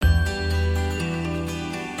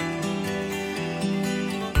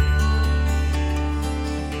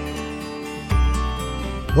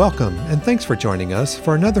Welcome, and thanks for joining us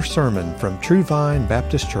for another sermon from True Vine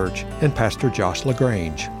Baptist Church and Pastor Josh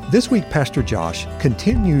LaGrange. This week, Pastor Josh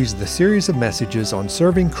continues the series of messages on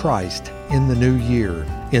serving Christ in the new year.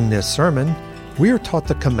 In this sermon, we are taught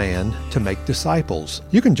the command to make disciples.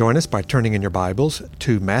 You can join us by turning in your Bibles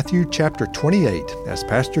to Matthew chapter 28 as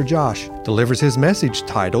Pastor Josh delivers his message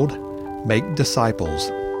titled, Make Disciples.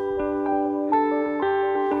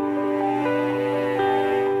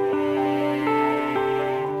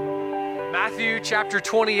 Matthew chapter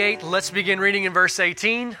 28, let's begin reading in verse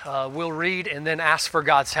 18. We'll read and then ask for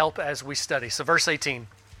God's help as we study. So verse 18.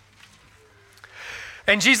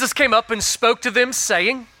 And Jesus came up and spoke to them,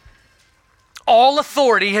 saying, All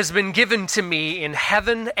authority has been given to me in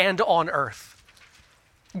heaven and on earth.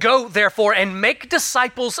 Go, therefore, and make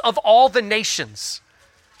disciples of all the nations,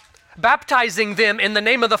 baptizing them in the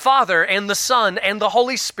name of the Father and the Son and the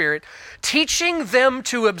Holy Spirit, teaching them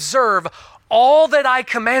to observe all that I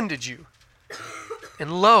commanded you.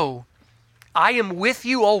 And lo, I am with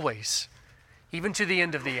you always, even to the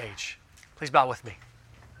end of the age. Please bow with me.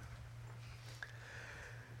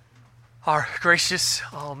 Our gracious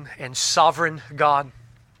and sovereign God,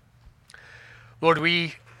 Lord,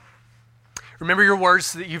 we remember your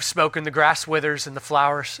words that you've spoken. The grass withers and the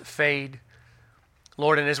flowers fade.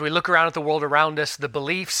 Lord, and as we look around at the world around us, the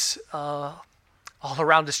beliefs all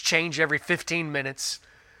around us change every 15 minutes,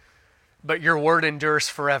 but your word endures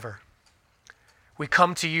forever. We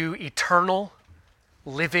come to you, eternal,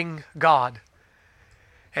 living God,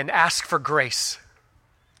 and ask for grace.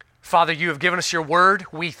 Father, you have given us your word.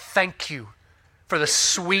 We thank you for the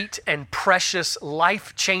sweet and precious,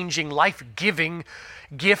 life-changing, life-giving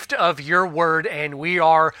gift of your word, and we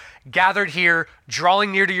are gathered here,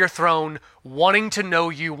 drawing near to your throne, wanting to know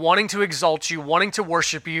you, wanting to exalt you, wanting to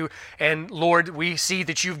worship you. And Lord, we see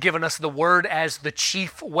that you've given us the word as the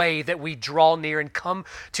chief way that we draw near and come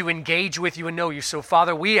to engage with you and know you. So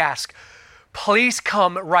Father, we ask, please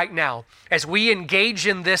come right now as we engage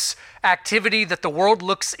in this activity that the world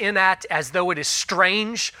looks in at as though it is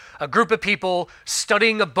strange, a group of people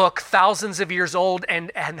studying a book thousands of years old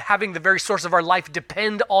and having the very source of our life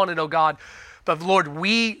depend on it, oh God. But Lord,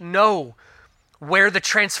 we know where the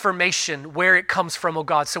transformation, where it comes from, oh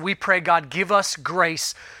God. So we pray, God, give us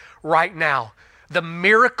grace right now. The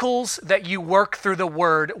miracles that you work through the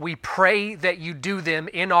word, we pray that you do them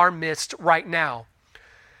in our midst right now.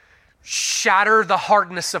 Shatter the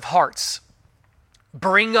hardness of hearts.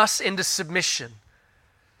 Bring us into submission.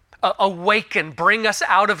 Awaken, bring us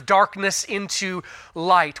out of darkness into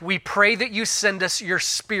light. We pray that you send us your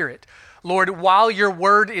Spirit. Lord, while your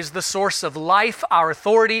word is the source of life, our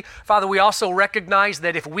authority, Father, we also recognize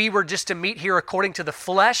that if we were just to meet here according to the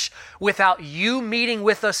flesh, without you meeting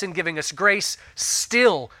with us and giving us grace,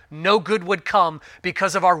 still no good would come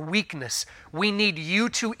because of our weakness. We need you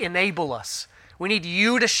to enable us. We need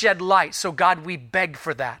you to shed light. So God, we beg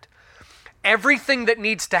for that. Everything that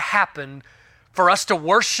needs to happen for us to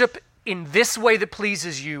worship in this way that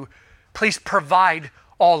pleases you, please provide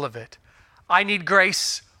all of it. I need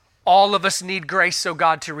grace. All of us need grace, so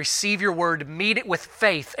God, to receive your word, meet it with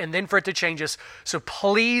faith, and then for it to change us. So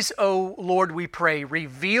please, oh Lord, we pray,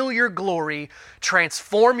 reveal your glory,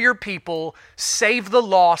 transform your people, save the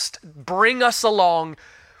lost, bring us along,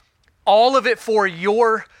 all of it for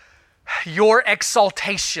your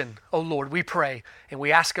exaltation, oh Lord, we pray, and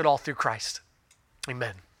we ask it all through Christ.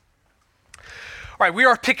 Amen. All right, we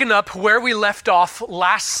are picking up where we left off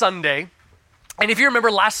last Sunday. And if you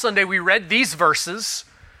remember last Sunday, we read these verses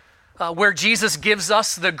where Jesus gives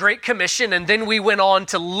us the Great Commission, and then we went on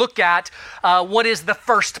to look at what is the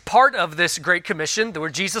first part of this Great Commission, where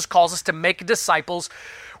Jesus calls us to make disciples.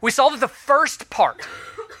 We saw that the first part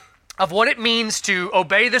of what it means to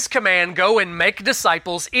obey this command, go and make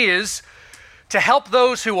disciples, is to help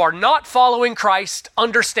those who are not following Christ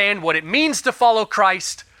understand what it means to follow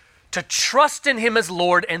Christ, to trust in him as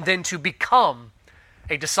Lord, and then to become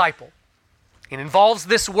a disciple. It involves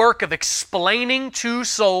this work of explaining to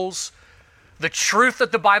souls the truth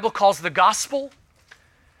that the Bible calls the gospel,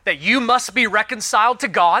 that you must be reconciled to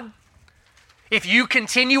God. If you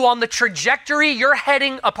continue on the trajectory you're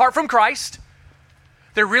heading apart from Christ,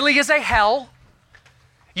 there really is a hell.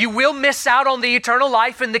 You will miss out on the eternal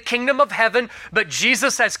life in the kingdom of heaven, but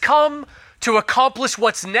Jesus has come to accomplish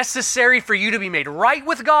what's necessary for you to be made right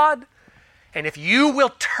with God. And if you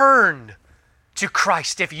will turn to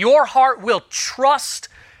Christ, if your heart will trust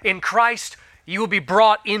in Christ, you will be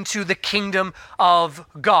brought into the kingdom of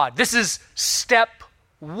God. This is step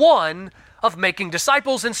one of making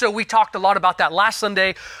disciples. And so we talked a lot about that last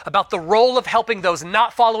Sunday, about the role of helping those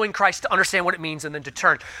not following Christ to understand what it means and then to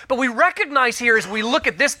turn. But we recognize here as we look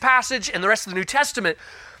at this passage and the rest of the New Testament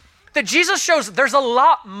that Jesus shows there's a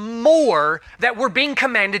lot more that we're being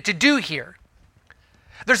commanded to do here.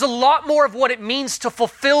 There's a lot more of what it means to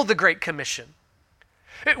fulfill the Great Commission.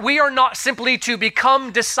 We are not simply to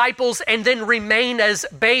become disciples and then remain as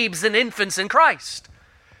babes and infants in Christ.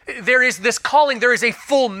 There is this calling, there is a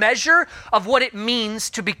full measure of what it means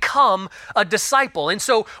to become a disciple. And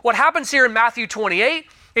so what happens here in Matthew 28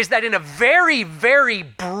 is that in a very, very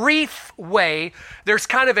brief way, there's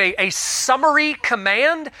kind of a summary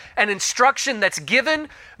command and instruction that's given.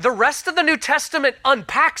 The rest of the New Testament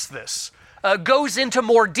unpacks this, goes into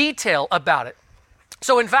more detail about it.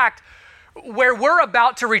 So in fact, where we're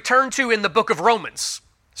about to return to in the book of Romans,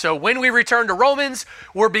 so when we return to Romans,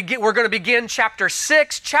 we're going to begin chapter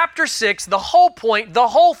 6. Chapter 6, the whole point, the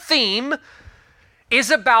whole theme is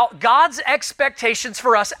about God's expectations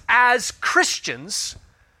for us as Christians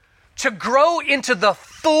to grow into the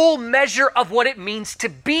full measure of what it means to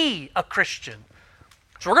be a Christian.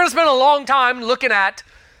 So we're going to spend a long time looking at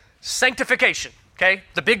sanctification, okay?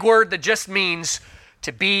 The big word that just means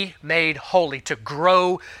to be made holy, to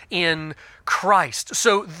grow in Christ.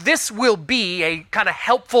 So this will be a kind of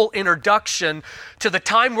helpful introduction to the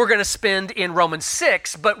time we're going to spend in Romans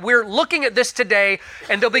 6, but we're looking at this today,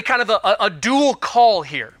 and there'll be kind of a dual call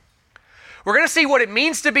here. We're going to see what it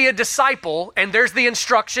means to be a disciple, and there's the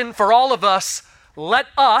instruction for all of us, let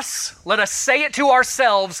us say it to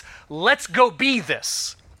ourselves, let's go be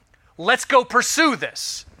this. Let's go pursue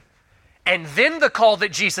this. And then the call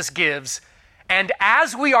that Jesus gives, and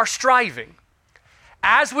as we are striving,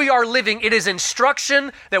 as we are living, it is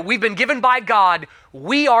instruction that we've been given by God.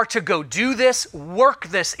 We are to go do this, work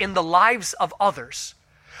this in the lives of others.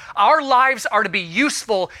 Our lives are to be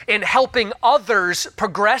useful in helping others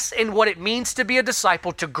progress in what it means to be a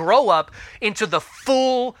disciple, to grow up into the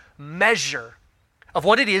full measure of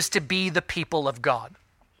what it is to be the people of God.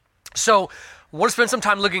 So I want to spend some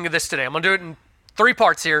time looking at this today. I'm going to do it in 3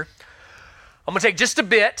 parts here. I'm going to take just a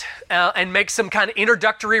bit and make some kind of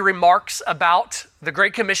introductory remarks about the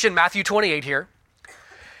Great Commission, Matthew 28 here.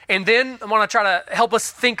 And then I want to try to help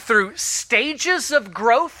us think through stages of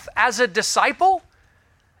growth as a disciple.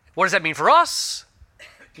 What does that mean for us?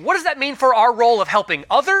 What does that mean for our role of helping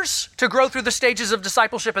others to grow through the stages of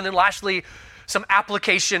discipleship? And then lastly, some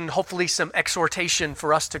application, hopefully some exhortation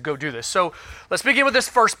for us to go do this. So let's begin with this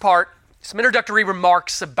first part, some introductory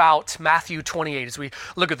remarks about Matthew 28 as we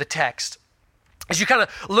look at the text. As you kind of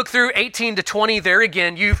look through 18 to 20 there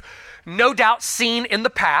again, you've no doubt seen in the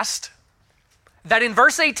past that in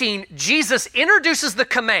verse 18, Jesus introduces the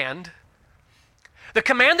command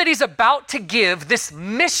that he's about to give, this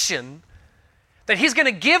mission that he's going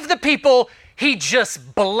to give the people he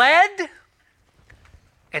just bled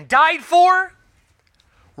and died for,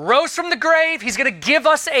 rose from the grave. He's going to give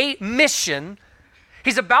us a mission.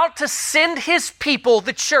 He's about to send his people,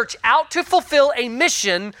 the church, out to fulfill a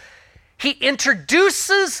mission. He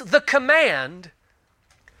introduces the command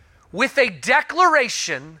with a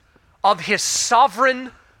declaration of his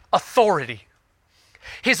sovereign authority.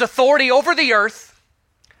 His authority over the earth,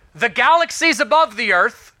 the galaxies above the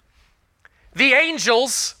earth, the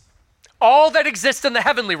angels, all that exist in the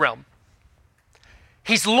heavenly realm.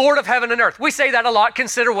 He's Lord of heaven and earth. We say that a lot.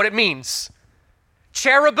 Consider what it means.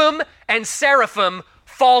 Cherubim and seraphim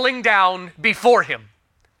falling down before him.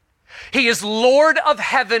 He is Lord of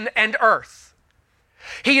heaven and earth.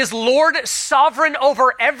 He is Lord sovereign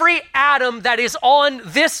over every atom that is on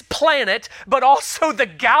this planet, but also the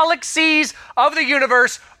galaxies of the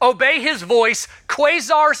universe obey his voice.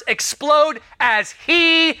 Quasars explode as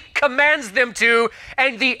he commands them to,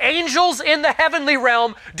 and the angels in the heavenly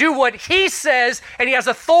realm do what he says, and he has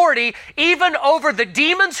authority even over the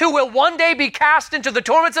demons who will one day be cast into the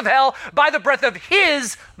torments of hell by the breath of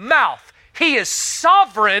his mouth. He is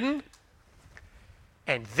sovereign.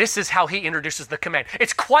 And this is how he introduces the command.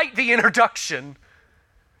 It's quite the introduction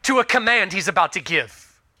to a command he's about to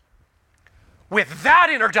give. With that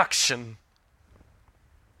introduction,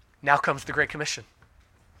 now comes the Great Commission.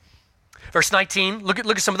 Verse 19, look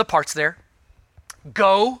at some of the parts there.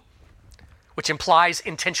 Go, which implies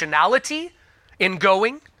intentionality in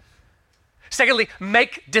going. Secondly,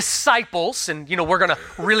 make disciples. And, we're going to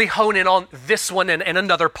really hone in on this one and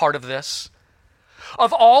another part of this.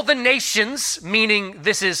 Of all the nations, meaning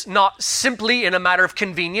this is not simply in a matter of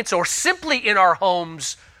convenience or simply in our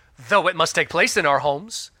homes, though it must take place in our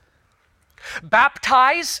homes.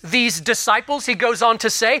 Baptize these disciples, he goes on to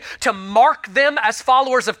say, to mark them as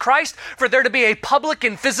followers of Christ, for there to be a public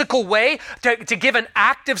and physical way to give an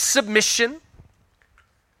act of submission.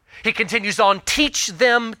 He continues on, teach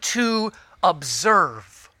them to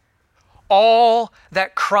observe all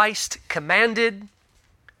that Christ commanded.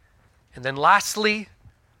 And then lastly,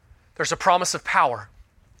 there's a promise of power,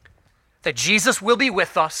 that Jesus will be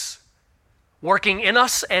with us, working in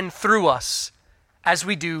us and through us as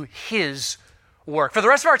we do his work. For the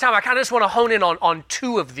rest of our time, I kind of just want to hone in on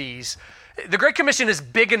two of these. The Great Commission is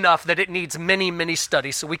big enough that it needs many, many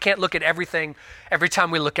studies, so we can't look at everything every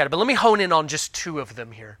time we look at it. But let me hone in on just two of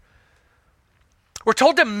them here. We're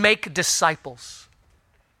told to make disciples.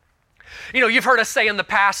 You know, you've heard us say in the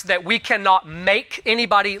past that we cannot make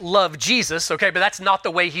anybody love Jesus, okay? But that's not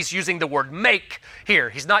the way he's using the word make here.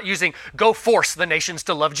 He's not using go force the nations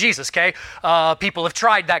to love Jesus, okay? People have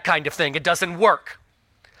tried that kind of thing. It doesn't work.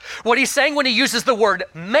 What he's saying when he uses the word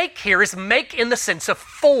make here is make in the sense of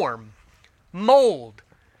form, mold,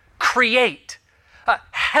 create,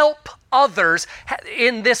 help others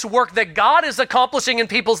in this work that God is accomplishing in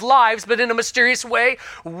people's lives, but in a mysterious way,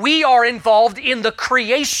 we are involved in the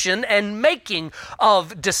creation and making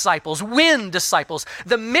of disciples, win disciples.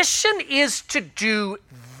 The mission is to do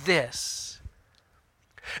this.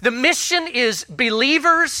 The mission is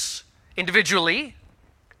believers individually,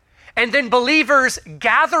 and then believers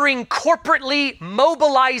gathering corporately,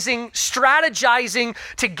 mobilizing, strategizing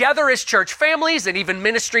together as church families and even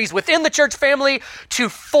ministries within the church family to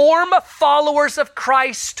form followers of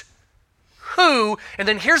Christ who, and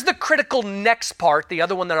then here's the critical next part, the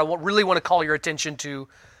other one that I really want to call your attention to,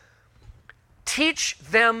 teach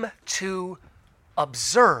them to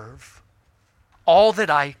observe all that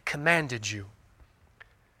I commanded you.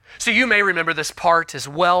 So you may remember this part as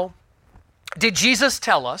well. Did Jesus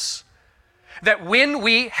tell us that when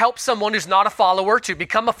we help someone who's not a follower to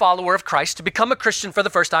become a follower of Christ, to become a Christian for the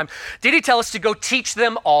first time, did he tell us to go teach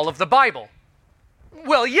them all of the Bible?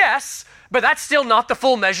 Well, yes, but that's still not the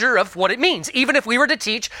full measure of what it means. Even if we were to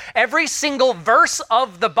teach every single verse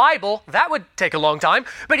of the Bible, that would take a long time.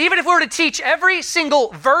 But even if we were to teach every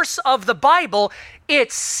single verse of the Bible,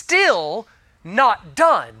 it's still not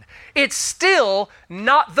done. It's still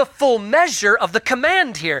not the full measure of the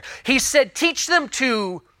command here. He said, teach them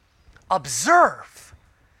to observe.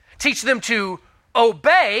 Teach them to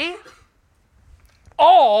obey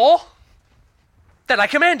all that I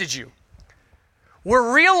commanded you.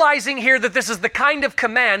 We're realizing here that this is the kind of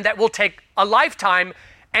command that will take a lifetime,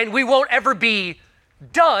 and we won't ever be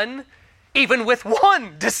done even with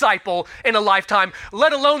one disciple in a lifetime,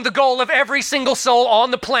 let alone the goal of every single soul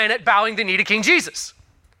on the planet bowing the knee to King Jesus.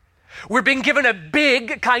 We're being given a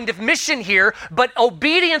big kind of mission here, but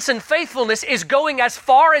obedience and faithfulness is going as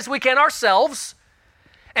far as we can ourselves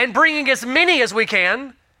and bringing as many as we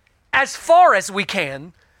can, as far as we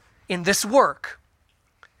can in this work.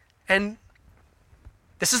 And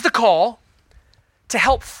this is the call to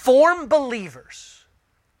help form believers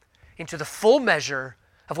into the full measure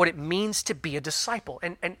of what it means to be a disciple.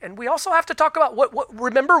 And we also have to talk about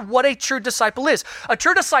remember what a true disciple is. A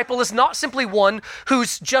true disciple is not simply one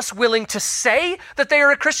who's just willing to say that they are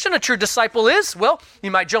a Christian. A true disciple is, well,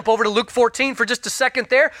 you might jump over to Luke 14 for just a second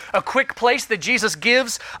there, a quick place that Jesus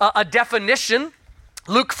gives a definition.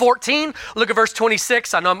 Luke 14, look at verse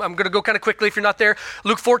 26. I know I'm going to go kind of quickly if you're not there.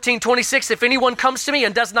 Luke 14, 26. If anyone comes to me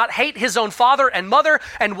and does not hate his own father and mother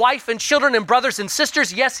and wife and children and brothers and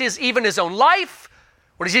sisters, yes, even his own life,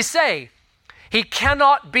 what does he say? He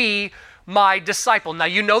cannot be my disciple. Now,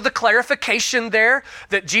 you know the clarification there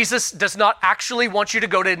that Jesus does not actually want you to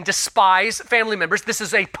go to and despise family members. This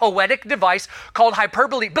is a poetic device called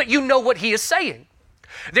hyperbole, but you know what he is saying.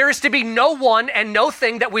 There is to be no one and no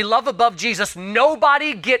thing that we love above Jesus.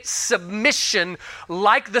 Nobody gets submission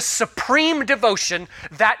like the supreme devotion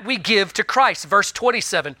that we give to Christ. Verse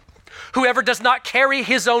 27, whoever does not carry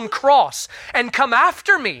his own cross and come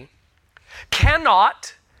after me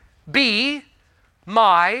cannot be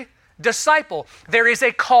my disciple. There is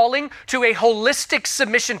a calling to a holistic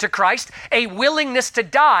submission to Christ, a willingness to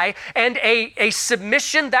die, and a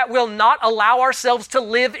submission that will not allow ourselves to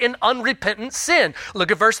live in unrepentant sin.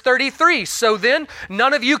 Look at verse 33. So then,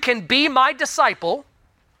 none of you can be my disciple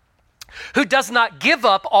who does not give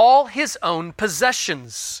up all his own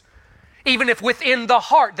possessions. Even if within the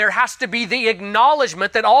heart there has to be the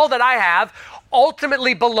acknowledgement that all that I have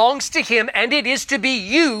ultimately belongs to him, and it is to be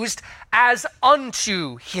used as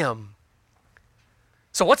unto him.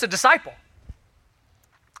 So what's a disciple?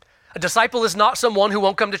 A disciple is not someone who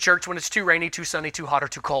won't come to church when it's too rainy, too sunny, too hot, or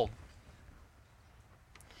too cold.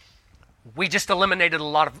 We just eliminated a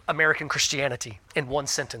lot of American Christianity in one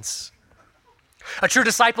sentence. A true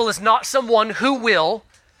disciple is not someone who will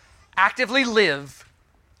actively live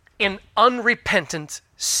in unrepentant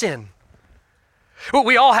sin.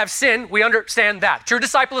 We all have sin. We understand that. True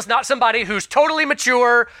disciple is not somebody who's totally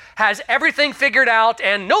mature, has everything figured out,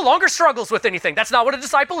 and no longer struggles with anything. That's not what a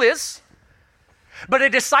disciple is. But a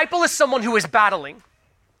disciple is someone who is battling.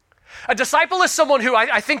 A disciple is someone who,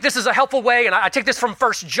 I think this is a helpful way, and I take this from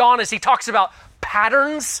 1 John as he talks about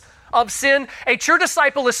patterns of sin. A true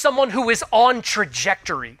disciple is someone who is on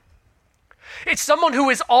trajectory. It's someone who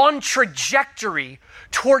is on trajectory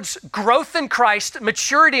towards growth in Christ,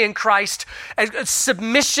 maturity in Christ,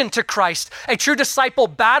 submission to Christ. A true disciple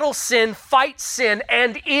battles sin, fights sin,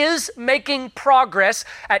 and is making progress,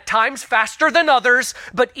 at times faster than others,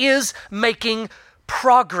 but is making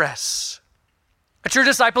progress. A true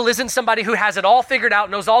disciple isn't somebody who has it all figured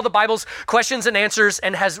out, knows all the Bible's questions and answers,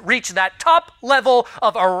 and has reached that top level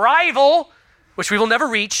of arrival, which we will never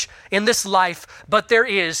reach in this life, but there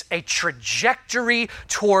is a trajectory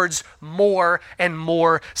towards more and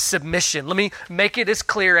more submission. Let me make it as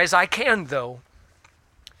clear as I can, though.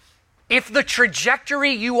 If the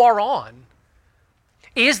trajectory you are on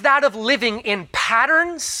is that of living in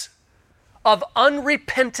patterns of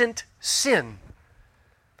unrepentant sin,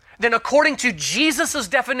 then according to Jesus'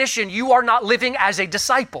 definition, you are not living as a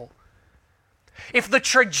disciple. If the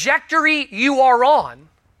trajectory you are on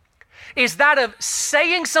is that of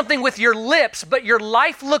saying something with your lips, but your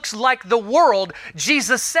life looks like the world,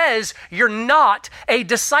 Jesus says you're not a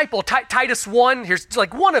disciple. Titus 1, here's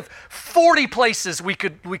like one of 40 places we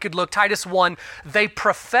could look. Titus 1, they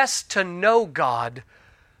profess to know God,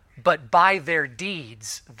 but by their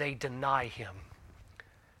deeds they deny him.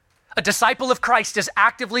 A disciple of Christ is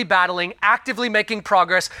actively battling, actively making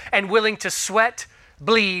progress, and willing to sweat,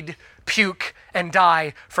 bleed, puke, and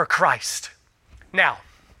die for Christ. Now,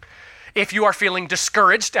 if you are feeling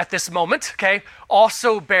discouraged at this moment, okay,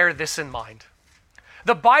 also bear this in mind.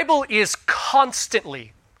 The Bible is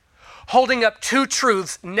constantly holding up two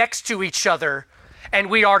truths next to each other, and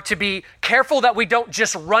we are to be careful that we don't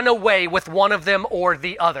just run away with one of them or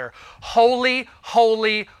the other. Holy,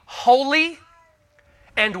 holy, holy,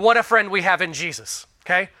 and what a friend we have in Jesus,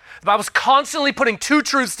 okay? The Bible's constantly putting two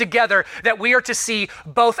truths together that we are to see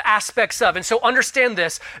both aspects of. And so understand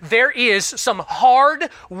this, there is some hard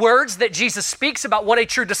words that Jesus speaks about what a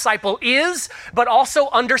true disciple is, but also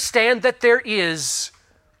understand that there is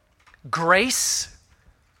grace.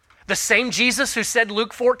 The same Jesus who said,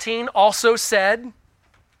 Luke 14, also said,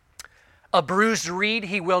 a bruised reed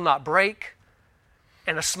he will not break,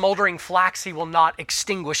 and a smoldering flax he will not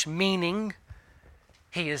extinguish, meaning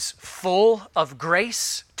he is full of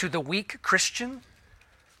grace to the weak Christian.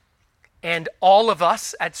 And all of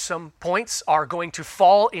us at some points are going to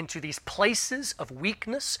fall into these places of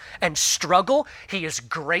weakness and struggle. He is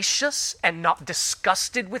gracious and not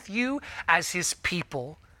disgusted with you as his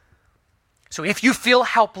people. So if you feel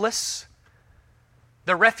helpless,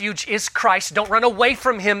 the refuge is Christ. Don't run away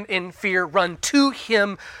from him in fear. Run to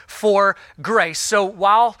him for grace. So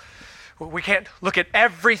while we can't look at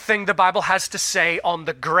everything the Bible has to say on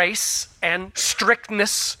the grace and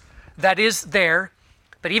strictness that is there,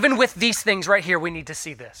 but even with these things right here, we need to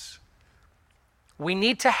see this. We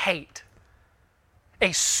need to hate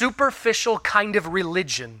a superficial kind of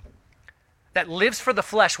religion that lives for the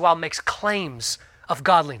flesh while makes claims of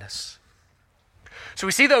godliness. So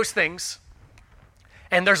we see those things,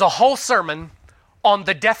 and there's a whole sermon on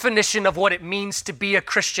the definition of what it means to be a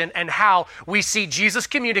Christian and how we see Jesus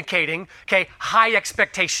communicating, okay, high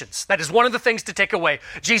expectations. That is one of the things to take away.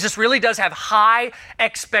 Jesus really does have high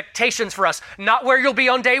expectations for us, not where you'll be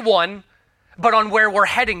on day one, but on where we're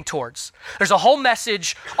heading towards. There's a whole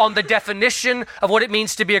message on the definition of what it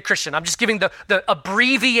means to be a Christian. I'm just giving the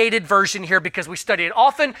abbreviated version here because we study it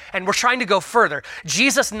often and we're trying to go further.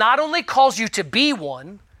 Jesus not only calls you to be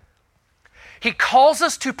one, he calls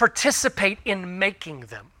us to participate in making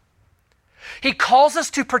them. He calls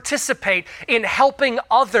us to participate in helping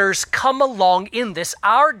others come along in this.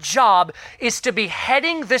 Our job is to be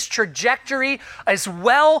heading this trajectory as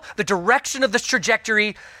well, the direction of this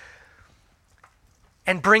trajectory,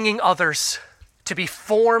 and bringing others to be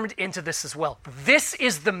formed into this as well. This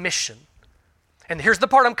is the mission. And here's the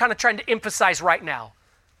part I'm kind of trying to emphasize right now.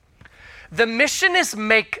 The mission is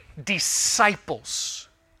make disciples.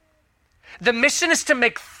 The mission is to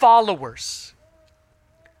make followers.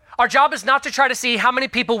 Our job is not to try to see how many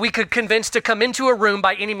people we could convince to come into a room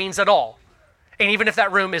by any means at all. And even if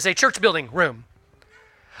that room is a church building room.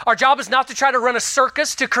 Our job is not to try to run a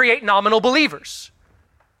circus to create nominal believers.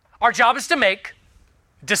 Our job is to make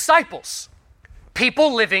disciples.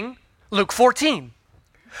 People living Luke 14.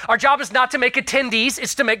 Our job is not to make attendees,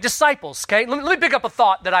 it's to make disciples, okay? Let me pick up a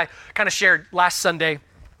thought that I kind of shared last Sunday.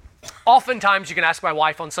 Oftentimes, you can ask my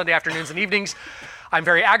wife on Sunday afternoons and evenings, I'm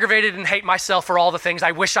very aggravated and hate myself for all the things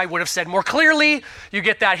I wish I would have said more clearly. You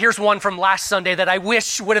get that. Here's one from last Sunday that I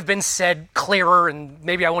wish would have been said clearer, and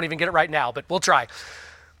maybe I won't even get it right now, but we'll try.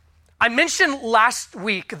 I mentioned last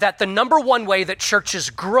week that the number one way that churches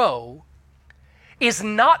grow is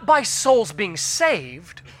not by souls being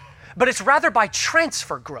saved, but it's rather by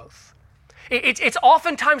transfer growth. It's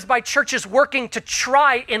oftentimes by churches working to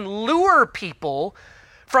try and lure people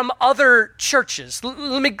from other churches.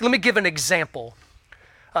 Let me give an example.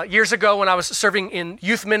 Years ago when I was serving in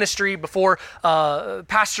youth ministry before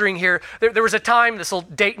pastoring here, there was a time, this will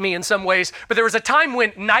date me in some ways, but there was a time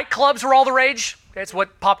when nightclubs were all the rage. It's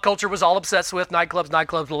what pop culture was all obsessed with, nightclubs, blah,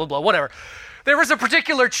 blah, blah, whatever. There was a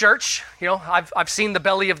particular church, I've seen the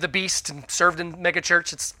belly of the beast and served in mega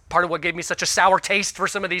church. It's part of what gave me such a sour taste for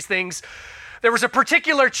some of these things. There was a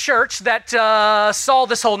particular church that saw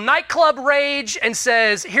this whole nightclub rage and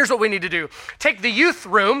says, here's what we need to do. Take the youth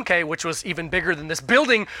room, okay, which was even bigger than this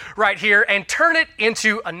building right here, and turn it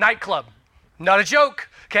into a nightclub. Not a joke.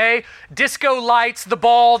 Okay, disco lights, the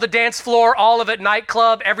ball, the dance floor, all of it,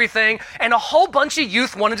 nightclub, everything. And a whole bunch of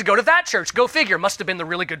youth wanted to go to that church. Go figure, must have been the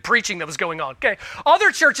really good preaching that was going on. Okay, other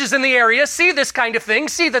churches in the area see this kind of thing,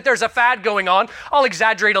 see that there's a fad going on. I'll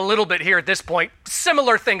exaggerate a little bit here at this point.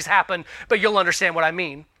 Similar things happen, but you'll understand what I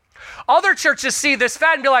mean. Other churches see this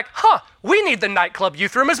fad and be like, we need the nightclub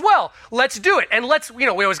youth room as well. Let's do it. And we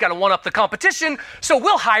always got to one-up the competition, so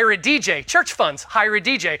we'll hire a DJ. Church funds, hire a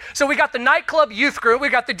DJ. So we got the nightclub youth group, we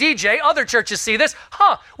got the DJ. Other churches see this,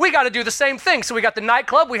 we got to do the same thing. So we got the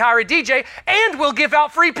nightclub, we hire a DJ, and we'll give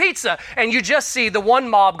out free pizza. And you just see the one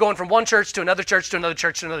mob going from one church to another church to another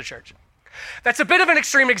church to another church. That's a bit of an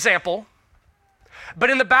extreme example,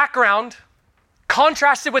 but in the background,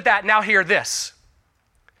 contrasted with that, now hear this.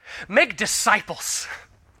 Make disciples.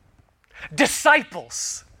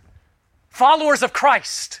 Disciples. Followers of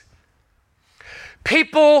Christ.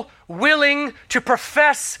 People willing to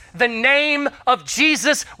profess the name of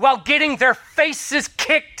Jesus while getting their faces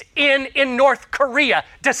kicked in North Korea.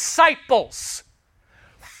 Disciples.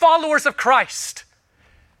 Followers of Christ.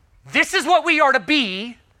 This is what we are to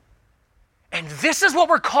be, and this is what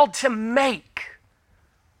we're called to make.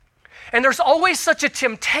 And there's always such a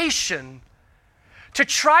temptation to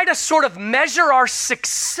try to sort of measure our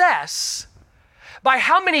success by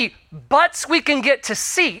how many butts we can get to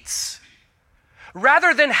seats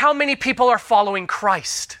rather than how many people are following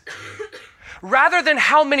Christ. Rather than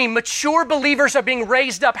how many mature believers are being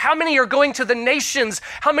raised up, how many are going to the nations,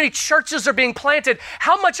 how many churches are being planted,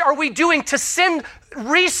 how much are we doing to send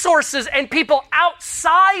resources and people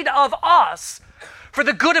outside of us for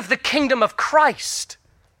the good of the kingdom of Christ.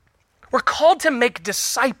 We're called to make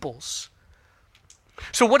disciples.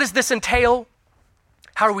 So what does this entail?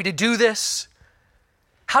 How are we to do this?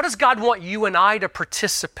 How does God want you and I to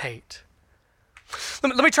participate?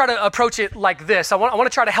 Let me try to approach it like this. I want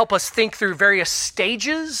to try to help us think through various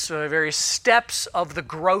stages, various steps of the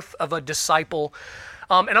growth of a disciple.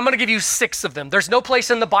 And I'm going to give you 6 of them. There's no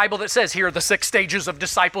place in the Bible that says, here are the 6 stages of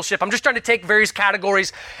discipleship. I'm just trying to take various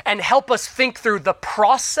categories and help us think through the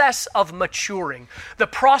process of maturing, the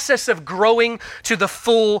process of growing to the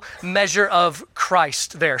full measure of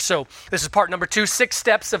Christ there. So this is part number 2, 6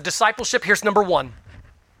 steps of discipleship. Here's number 1.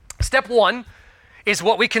 Step 1 is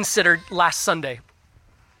what we considered last Sunday,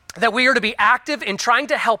 that we are to be active in trying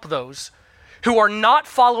to help those who are not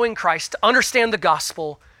following Christ to understand the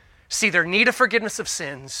gospel, see their need of forgiveness of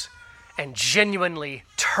sins, and genuinely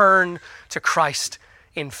turn to Christ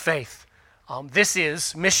in faith. This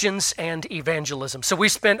is missions and evangelism. So we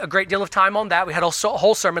spent a great deal of time on that. We had a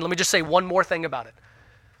whole sermon. Let me just say one more thing about it.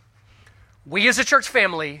 We as a church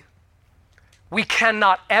family, we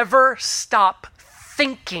cannot ever stop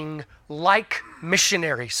thinking like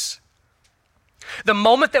missionaries. The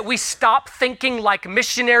moment that we stop thinking like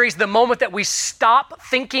missionaries, the moment that we stop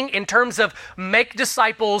thinking in terms of make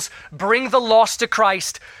disciples, bring the lost to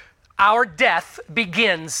Christ, our death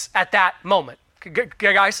begins at that moment. Okay,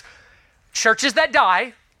 guys, churches that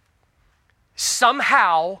die,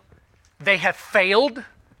 somehow they have failed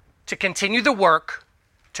to continue the work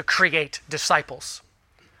to create disciples.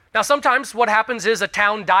 Now, sometimes what happens is a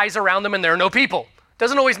town dies around them and there are no people.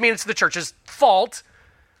 Doesn't always mean it's the church's fault.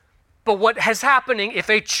 But what is happening, if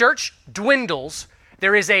a church dwindles,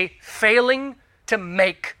 there is a failing to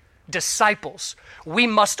make disciples. We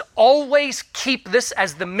must always keep this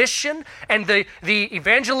as the mission, and the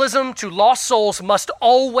evangelism to lost souls must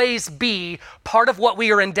always be part of what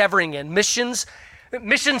we are endeavoring in. Missions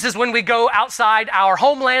Missions is when we go outside our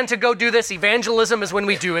homeland to go do this. Evangelism is when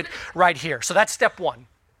we do it right here. So that's step one.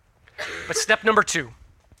 But step number two.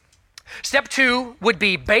 Step two would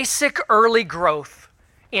be basic early growth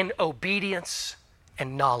in obedience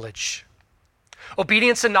and knowledge.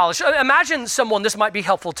 Obedience and knowledge. Imagine someone, this might be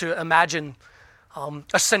helpful to imagine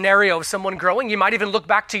a scenario of someone growing. You might even look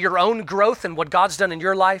back to your own growth and what God's done in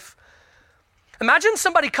your life. Imagine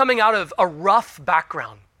somebody coming out of a rough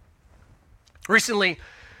background. Recently,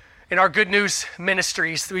 in our Good News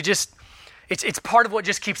ministries, it's part of what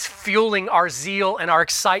just keeps fueling our zeal and our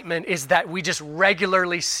excitement is that we just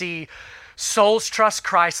regularly see souls trust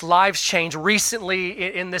Christ, lives change.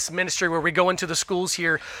 Recently in this ministry where we go into the schools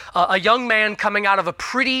here, a young man coming out of a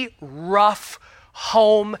pretty rough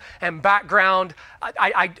home and background.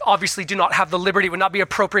 I obviously do not have the liberty, it would not be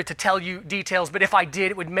appropriate to tell you details, but if I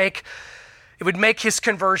did, it would make his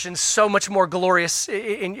conversion so much more glorious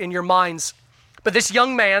in your minds. But this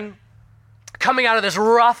young man coming out of this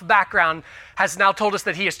rough background has now told us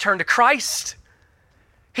that he has turned to Christ.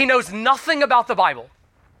 He knows nothing about the Bible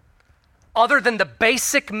other than the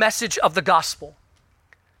basic message of the gospel.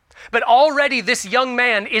 But already this young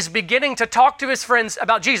man is beginning to talk to his friends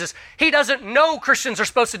about Jesus. He doesn't know Christians are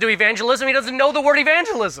supposed to do evangelism. He doesn't know the word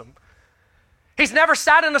evangelism. He's never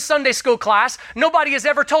sat in a Sunday school class. Nobody has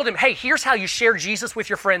ever told him, hey, here's how you share Jesus with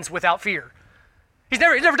your friends without fear. He's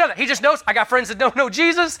never done that. He just knows, I got friends that don't know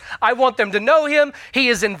Jesus. I want them to know him. He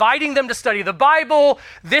is inviting them to study the Bible.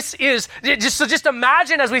 This is, just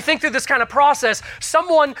imagine as we think through this kind of process,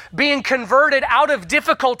 someone being converted out of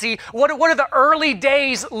difficulty. What do the early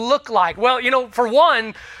days look like? Well, for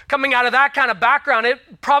one, coming out of that kind of background, it's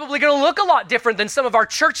probably going to look a lot different than some of our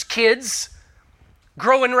church kids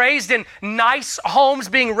growing raised in nice homes,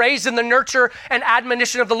 being raised in the nurture and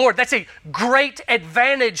admonition of the Lord. That's a great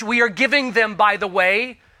advantage we are giving them, by the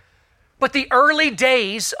way. But the early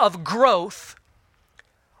days of growth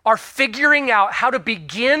are figuring out how to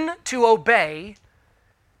begin to obey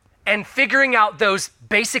and figuring out those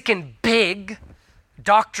basic and big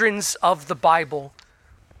doctrines of the Bible.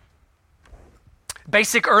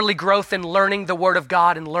 Basic early growth in learning the Word of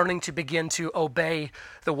God and learning to begin to obey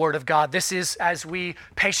the Word of God. This is as we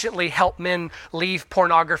patiently help men leave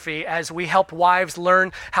pornography, as we help wives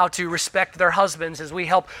learn how to respect their husbands, as we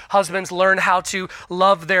help husbands learn how to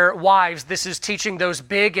love their wives. This is teaching those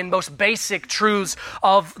big and most basic truths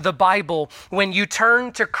of the Bible. When you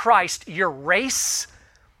turn to Christ, your race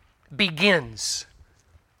begins.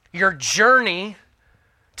 Your journey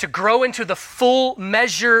to grow into the full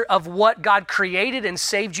measure of what God created and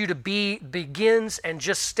saved you to be begins, and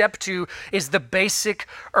just step two is the basic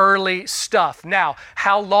early stuff. Now,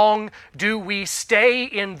 how long do we stay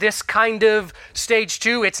in this kind of stage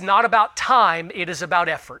two? It's not about time, it is about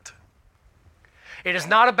effort. It is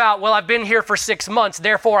not about, well, I've been here for 6 months,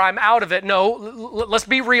 therefore I'm out of it. No, let's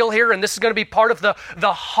be real here, and this is going to be part of the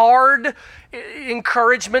hard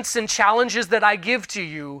encouragements and challenges that I give to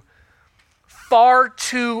you. Far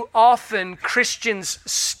too often, Christians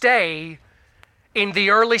stay in the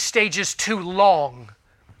early stages too long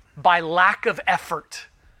by lack of effort,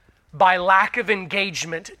 by lack of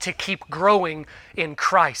engagement to keep growing in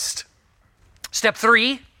Christ. Step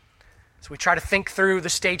three, as we try to think through the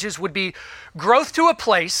stages, would be growth to a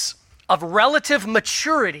place of relative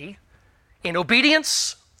maturity in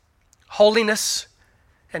obedience, holiness,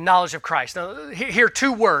 and knowledge of Christ. Now, here are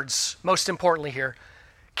two words, most importantly here: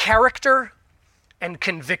 character and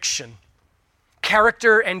conviction.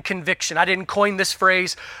 Character and conviction. I didn't coin this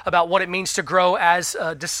phrase about what it means to grow as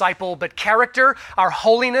a disciple, but character, our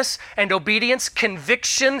holiness and obedience;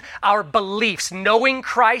 conviction, our beliefs, knowing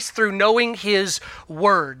Christ through knowing His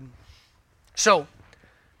Word. So,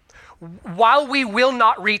 while we will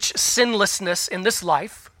not reach sinlessness in this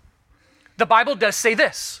life, the Bible does say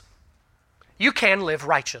this: you can live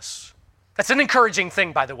righteous. That's an encouraging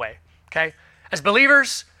thing, by the way, okay? As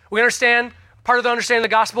believers, we understand, part of the understanding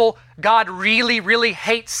of the gospel, God really, really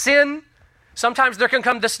hates sin. Sometimes there can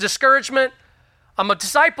come this discouragement. I'm a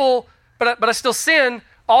disciple, but I still sin.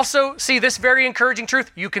 Also, see this very encouraging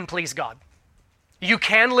truth: you can please God. You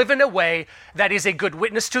can live in a way that is a good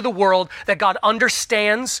witness to the world, that God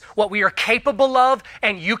understands what we are capable of,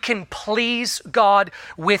 and you can please God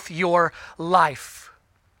with your life.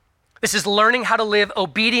 This is learning how to live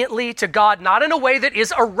obediently to God, not in a way that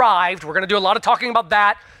is arrived. We're going to do a lot of talking about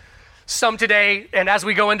that some today, and as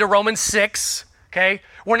we go into Romans 6, okay?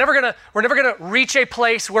 We're never gonna reach a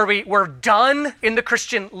place where we're done in the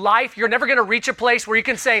Christian life. You're never gonna reach a place where you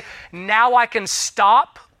can say, now I can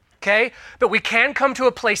stop, okay? But we can come to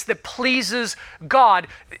a place that pleases God.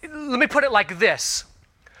 Let me put it like this: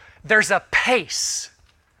 there's a pace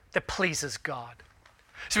that pleases God.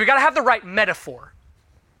 So we got to have the right metaphor.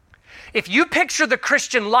 If you picture the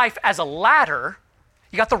Christian life as a ladder,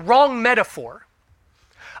 you got the wrong metaphor.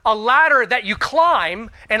 A ladder that you climb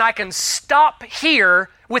and I can stop here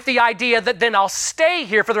with the idea that then I'll stay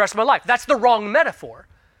here for the rest of my life. That's the wrong metaphor.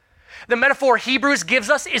 The metaphor Hebrews gives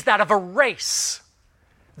us is that of a race.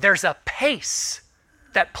 There's a pace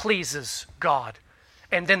that pleases God.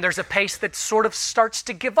 And then there's a pace that sort of starts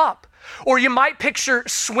to give up. Or you might picture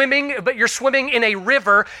swimming, but you're swimming in a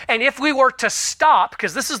river, and if we were to stop,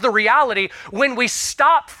 because this is the reality, when we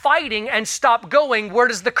stop fighting and stop going, where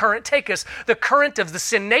does the current take us? The current of the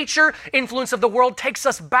sin nature, influence of the world takes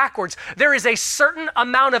us backwards. There is a certain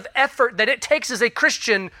amount of effort that it takes as a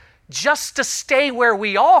Christian just to stay where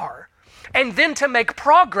we are. And then to make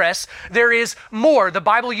progress, there is more. The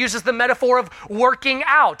Bible uses the metaphor of working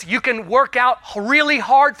out. You can work out really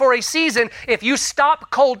hard for a season. If you stop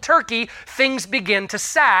cold turkey, things begin to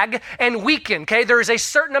sag and weaken, okay? There is a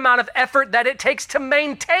certain amount of effort that it takes to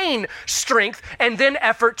maintain strength and then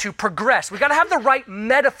effort to progress. We got to have the right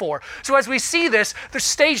metaphor. So as we see this, the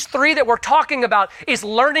stage 3 that we're talking about is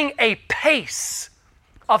learning a pace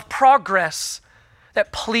of progress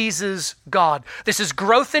that pleases God. This is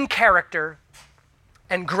growth in character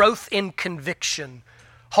and growth in conviction,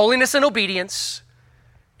 holiness and obedience,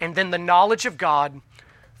 and then the knowledge of God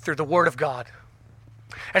through the Word of God.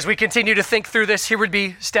 As we continue to think through this, here would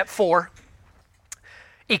be step 4,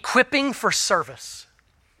 equipping for service.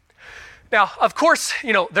 Now, of course,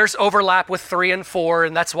 there's overlap with 3 and 4,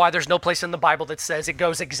 and that's why there's no place in the Bible that says it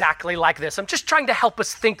goes exactly like this. I'm just trying to help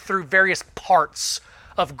us think through various parts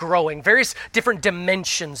of growing, various different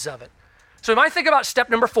dimensions of it. So when I think about step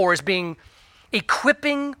number 4 as being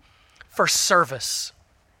equipping for service.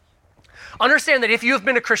 Understand that if you have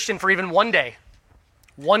been a Christian for even one day,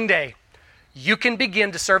 you can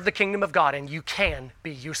begin to serve the kingdom of God and you can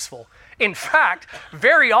be useful. In fact,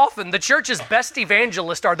 very often the church's best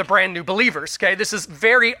evangelists are the brand new believers, okay? This is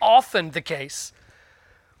very often the case.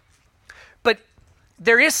 But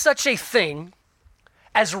there is such a thing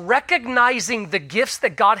as recognizing the gifts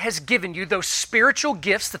that God has given you, those spiritual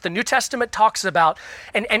gifts that the New Testament talks about,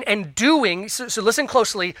 and doing, so listen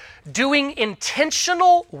closely, doing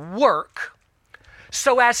intentional work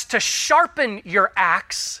so as to sharpen your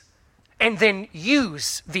axe and then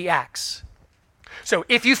use the axe. So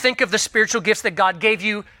if you think of the spiritual gifts that God gave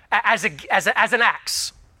you as an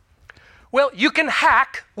axe, well, you can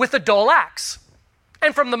hack with a dull axe.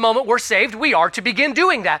 And from the moment we're saved, we are to begin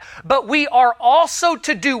doing that. But we are also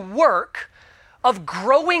to do work of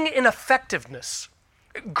growing in effectiveness,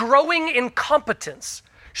 growing in competence,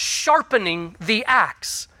 sharpening the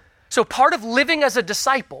axe. So part of living as a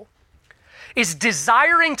disciple is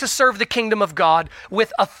desiring to serve the kingdom of God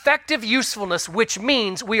with effective usefulness, which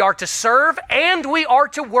means we are to serve and we are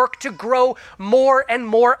to work to grow more and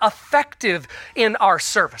more effective in our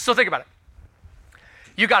service. So think about it.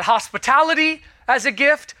 You got hospitality as a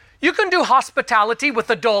gift. You can do hospitality with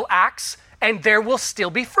a dull axe and there will still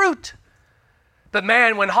be fruit. But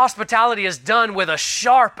man, when hospitality is done with a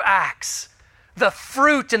sharp axe, the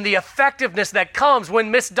fruit and the effectiveness that comes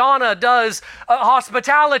when Miss Donna does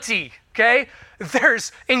hospitality, okay?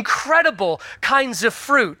 There's incredible kinds of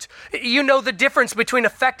fruit. You know the difference between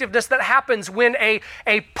effectiveness that happens when a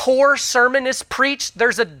poor sermon is preached,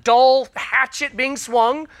 there's a dull hatchet being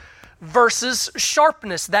swung, versus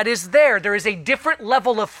sharpness that is there. There is a different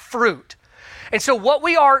level of fruit. And so what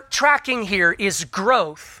we are tracking here is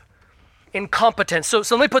growth in competence. So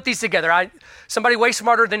let me put these together. Somebody way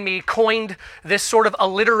smarter than me coined this sort of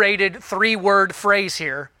alliterated 3-word phrase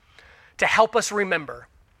here to help us remember.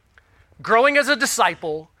 Growing as a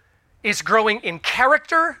disciple is growing in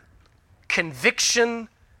character, conviction,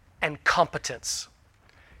 and competence.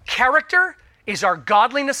 Character is our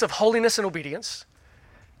godliness of holiness and obedience.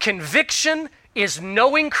 Conviction is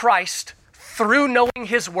knowing Christ through knowing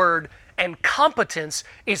His Word, and competence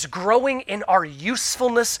is growing in our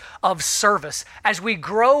usefulness of service. As we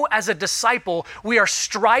grow as a disciple, we are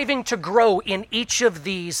striving to grow in each of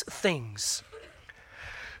these things.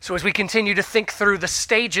 So as we continue to think through the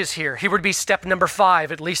stages here would be step number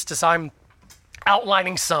 5, at least as I'm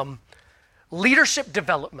outlining some. Leadership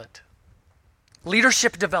development.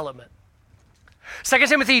 Leadership development. 2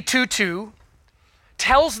 Timothy 2:2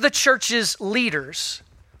 tells the church's leaders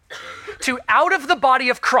to out of the body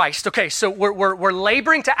of Christ, okay, so we're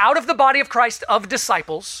laboring to out of the body of Christ of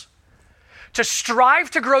disciples, to strive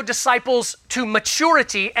to grow disciples to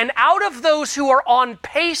maturity, and out of those who are on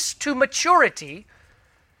pace to maturity,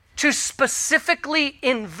 to specifically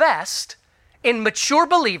invest in mature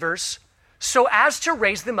believers so as to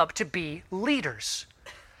raise them up to be leaders.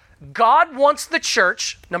 God wants the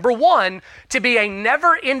church, number one, to be a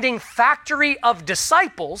never-ending factory of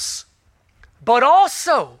disciples, but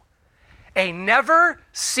also a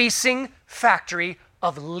never-ceasing factory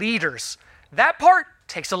of leaders. That part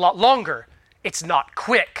takes a lot longer. It's not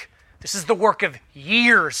quick. This is the work of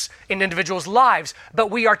years in individuals' lives,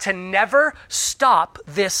 but we are to never stop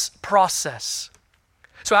this process.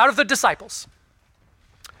 So out of the disciples,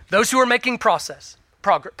 those who are making progress,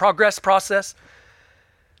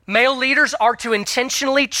 male leaders are to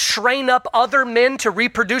intentionally train up other men to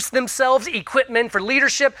reproduce themselves, equip men for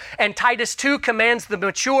leadership, and Titus 2 commands the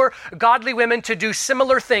mature, godly women to do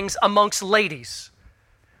similar things amongst ladies.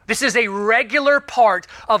 This is a regular part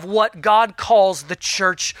of what God calls the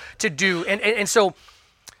church to do. And so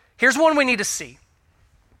here's one we need to see.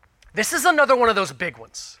 This is another one of those big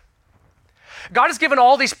ones. God has given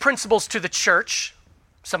all these principles to the church.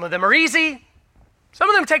 Some of them are easy. Some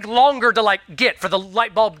of them take longer to get for the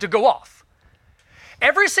light bulb to go off.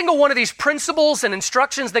 Every single one of these principles and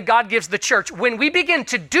instructions that God gives the church, when we begin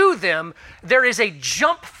to do them, there is a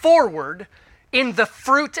jump forward in the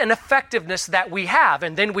fruit and effectiveness that we have,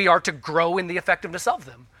 and then we are to grow in the effectiveness of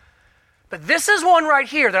them. But this is one right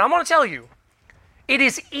here that I'm going to tell you, it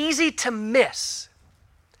is easy to miss.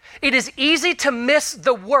 It is easy to miss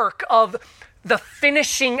the work of the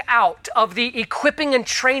finishing out, of the equipping and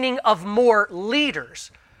training of more leaders.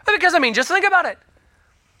 Because, just think about it.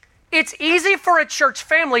 It's easy for a church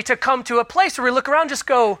family to come to a place where we look around and just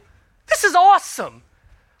go, this is awesome.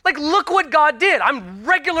 Look what God did. I'm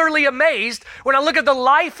regularly amazed when I look at the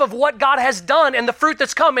life of what God has done and the fruit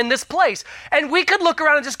that's come in this place. And we could look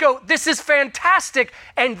around and just go, this is fantastic,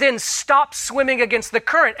 and then stop swimming against the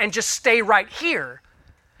current and just stay right here.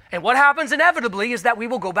 And what happens inevitably is that we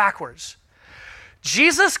will go backwards.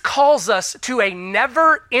 Jesus calls us to a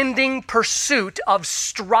never-ending pursuit of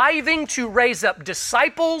striving to raise up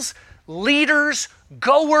disciples, leaders,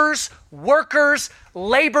 goers, workers,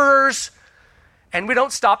 laborers, and we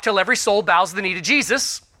don't stop till every soul bows the knee to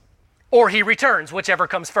Jesus or he returns, whichever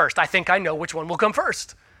comes first. I think I know which one will come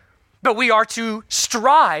first. But we are to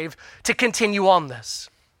strive to continue on this.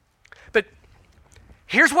 But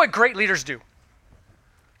here's what great leaders do.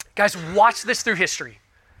 Guys, watch this through history,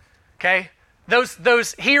 okay?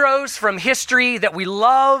 Those heroes from history that we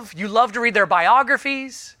love, you love to read their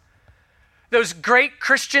biographies. Those great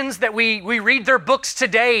Christians that we read their books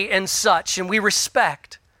today and such, and we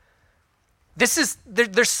respect.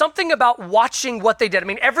 There's something about watching what they did.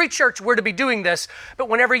 Every church we're to be doing this, but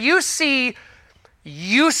whenever you see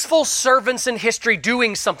useful servants in history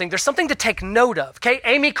doing something, there's something to take note of, okay?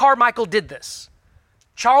 Amy Carmichael did this.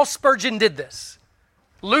 Charles Spurgeon did this.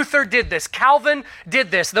 Luther did this. Calvin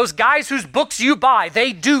did this. Those guys whose books you buy,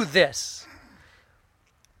 they do this.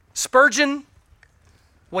 Spurgeon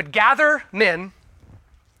would gather men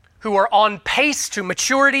who are on pace to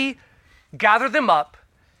maturity, gather them up,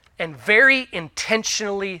 and very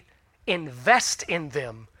intentionally invest in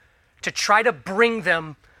them to try to bring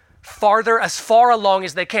them as far along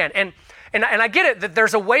as they can. And I get it that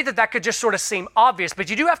there's a way that could just sort of seem obvious,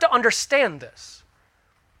 but you do have to understand this.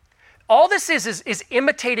 All this is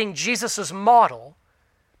imitating Jesus' model,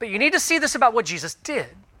 but you need to see this about what Jesus did.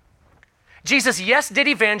 Jesus, yes, did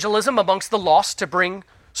evangelism amongst the lost to bring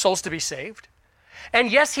souls to be saved.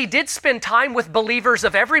 And yes, he did spend time with believers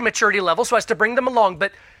of every maturity level so as to bring them along,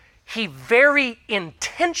 but he very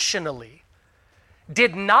intentionally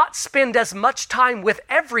did not spend as much time with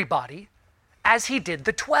everybody as he did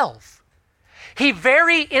the 12. He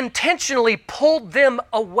very intentionally pulled them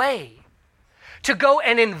away to go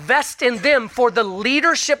and invest in them for the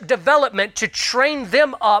leadership development to train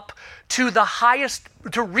them up to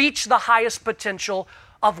reach the highest potential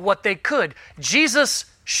of what they could. Jesus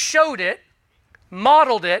showed it,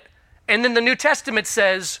 modeled it, and then the New Testament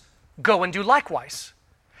says, go and do likewise.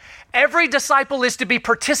 Every disciple is to be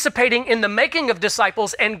participating in the making of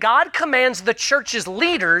disciples, and God commands the church's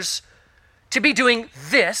leaders to be doing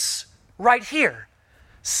this right here,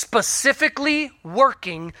 specifically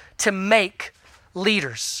working to make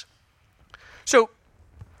leaders. So,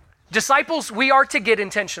 disciples, we are to get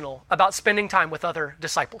intentional about spending time with other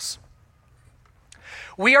disciples.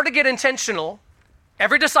 We are to get intentional.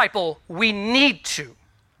 Every disciple, we need to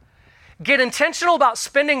get intentional about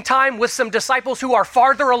spending time with some disciples who are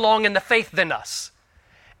farther along in the faith than us,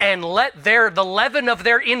 and let the leaven of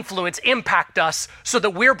their influence impact us so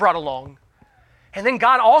that we're brought along. And then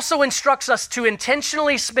God also instructs us to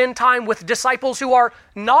intentionally spend time with disciples who are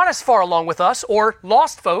not as far along with us, or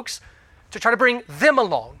lost folks, to try to bring them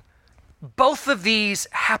along. Both of these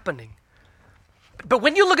happening. But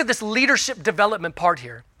when you look at this leadership development part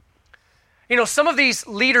here, You know, some of these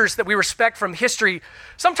leaders that we respect from history,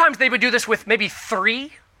 sometimes they would do this with maybe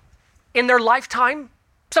 3 in their lifetime.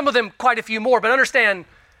 Some of them quite a few more, but understand,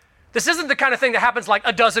 this isn't the kind of thing that happens like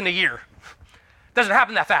a dozen a year. It doesn't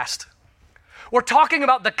happen that fast. We're talking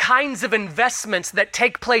about the kinds of investments that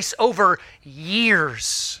take place over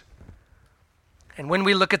years. And when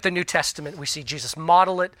we look at the New Testament, we see Jesus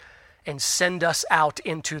model it and send us out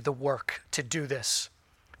into the work to do this.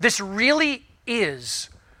 This really is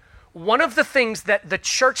one of the things that the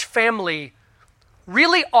church family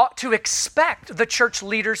really ought to expect the church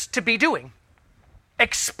leaders to be doing.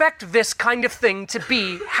 Expect this kind of thing to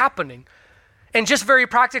be happening. And just very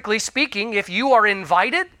practically speaking, if you are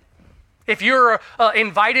invited, if you're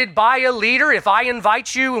invited by a leader, if I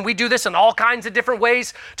invite you, and we do this in all kinds of different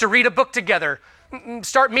ways, to read a book together,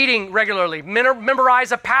 start meeting regularly,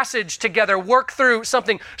 memorize a passage together, work through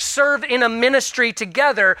something, serve in a ministry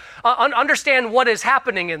together, understand what is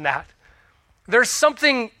happening in that. There's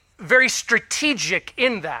something very strategic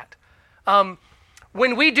in that.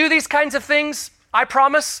 When we do these kinds of things, I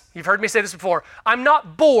promise, you've heard me say this before, I'm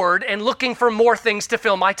not bored and looking for more things to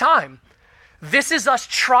fill my time. This is us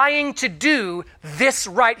trying to do this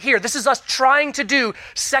right here. This is us trying to do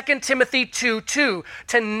 2 Timothy 2:2,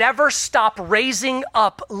 to never stop raising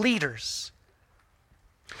up leaders.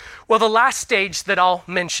 Well, the last stage that I'll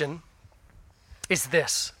mention is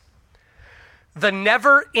this: the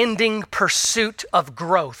never-ending pursuit of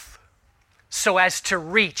growth so as to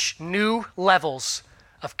reach new levels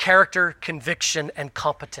of character, conviction, and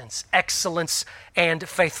competence, excellence, and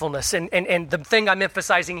faithfulness. And the thing I'm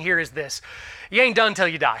emphasizing here is this: you ain't done till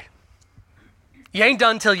you die. You ain't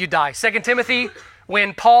done till you die. 2 Timothy,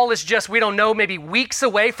 when Paul is just, we don't know, maybe weeks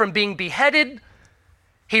away from being beheaded,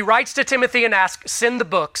 he writes to Timothy and asks, send the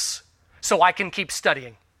books so I can keep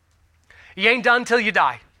studying. You ain't done till you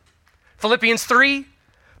die. Philippians 3,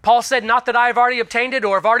 Paul said, not that I have already obtained it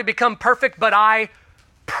or have already become perfect, but I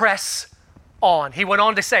press on. He went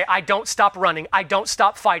on to say, I don't stop running. I don't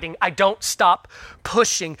stop fighting. I don't stop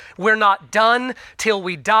pushing. We're not done till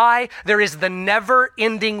we die. There is the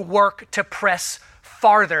never-ending work to press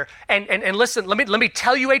farther. And listen, let me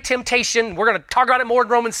tell you a temptation. We're going to talk about it more in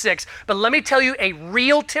Romans 6, but let me tell you a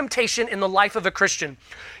real temptation in the life of a Christian.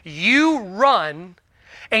 You run,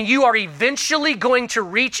 and you are eventually going to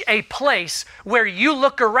reach a place where you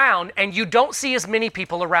look around and you don't see as many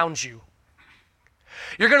people around you.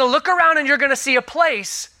 You're going to look around and you're going to see a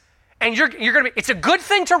place, and you're going to be, it's a good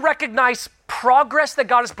thing to recognize progress that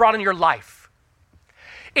God has brought in your life.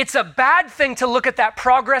 It's a bad thing to look at that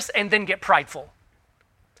progress and then get prideful.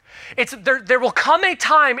 There will come a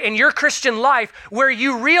time in your Christian life where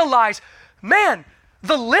you realize, man,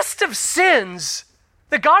 the list of sins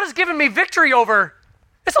that God has given me victory over,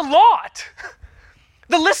 it's a lot.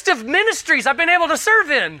 The list of ministries I've been able to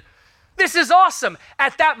serve in, this is awesome.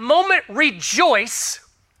 At that moment, rejoice,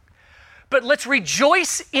 but let's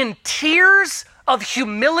rejoice in tears of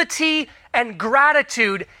humility and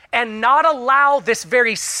gratitude and not allow this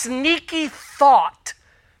very sneaky thought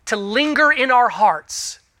to linger in our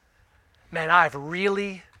hearts. Man, I've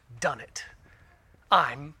really done it.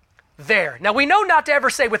 I'm there. Now, we know not to ever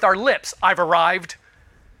say with our lips, I've arrived,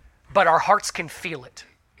 but our hearts can feel it.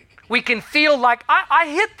 We can feel like I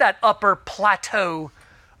hit that upper plateau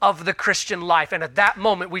of the Christian life, and at that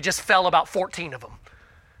moment, we just fell about 14 of them.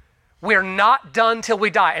 We're not done till we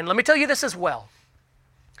die. And let me tell you this as well.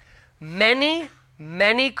 Many,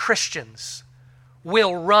 many Christians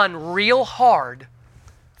will run real hard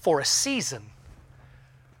for a season,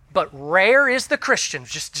 but rare is the Christian,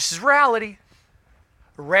 just this is reality,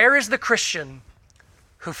 rare is the Christian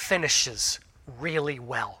who finishes really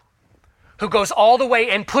well, who goes all the way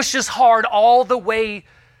and pushes hard all the way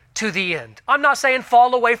to the end. I'm not saying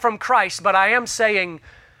fall away from Christ, but I am saying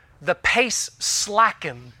the pace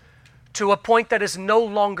slacken to a point that is no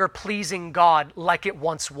longer pleasing God like it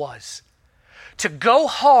once was. To go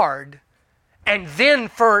hard and then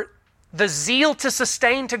for the zeal to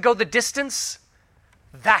sustain to go the distance,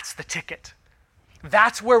 that's the ticket.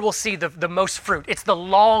 That's where we'll see the most fruit. It's the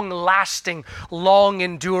long-lasting,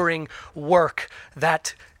 long-enduring work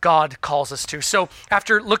that God calls us to. So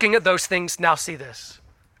after looking at those things, now see this.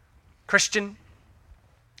 Christian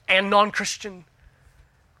and non-Christian,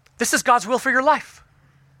 this is God's will for your life.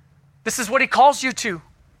 This is what he calls you to.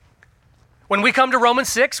 When we come to Romans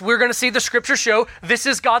 6, we're going to see the scripture show this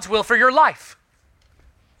is God's will for your life.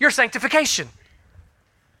 Your sanctification.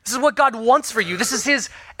 This is what God wants for you. This is his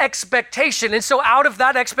expectation. And so out of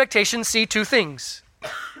that expectation, see two things.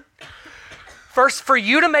 First, for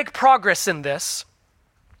you to make progress in this,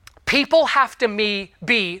 people have to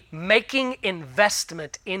be making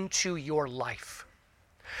investment into your life.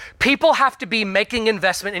 People have to be making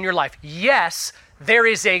investment in your life. Yes, there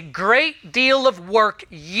is a great deal of work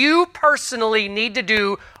you personally need to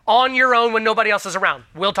do on your own when nobody else is around.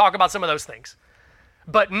 We'll talk about some of those things.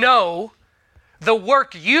 But no, the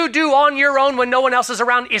work you do on your own when no one else is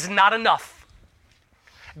around is not enough.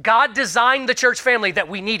 God designed the church family that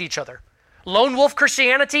we need each other. Lone wolf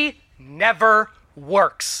Christianity never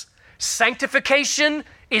works. Sanctification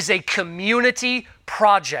is a community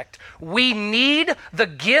project. We need the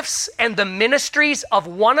gifts and the ministries of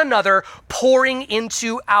one another pouring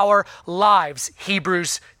into our lives.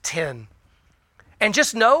 Hebrews 10. And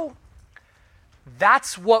just know,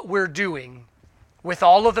 that's what we're doing with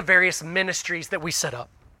all of the various ministries that we set up.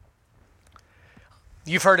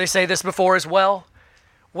 You've heard me say this before as well.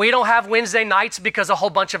 We don't have Wednesday nights because a whole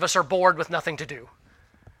bunch of us are bored with nothing to do.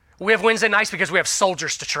 We have Wednesday nights because we have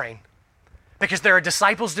soldiers to train, because there are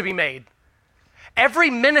disciples to be made. Every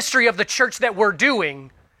ministry of the church that we're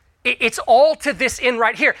doing, it's all to this end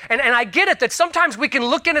right here. And I get it that sometimes we can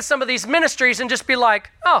look into some of these ministries and just be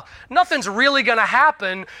like, oh, nothing's really going to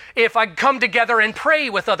happen if I come together and pray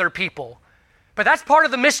with other people. But that's part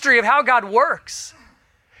of the mystery of how God works.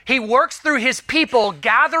 He works through his people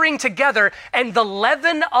gathering together, and the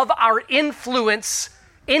leaven of our influence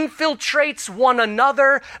infiltrates one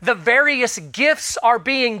another. The various gifts are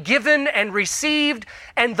being given and received,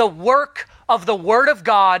 and the work of the Word of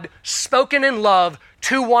God spoken in love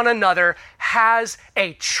to one another has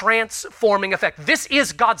a transforming effect. This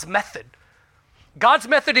is God's method. God's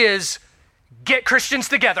method is get Christians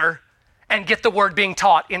together and get the Word being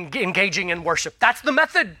taught, engaging in worship. That's the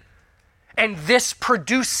method. And this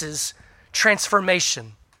produces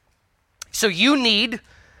transformation. So you need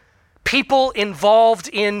people involved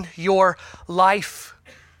in your life.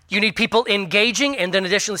 You need people engaging, and then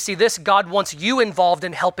additionally, see this, God wants you involved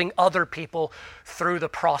in helping other people through the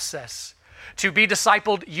process. To be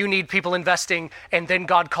discipled, you need people investing, and then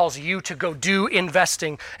God calls you to go do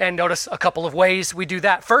investing. And notice a couple of ways we do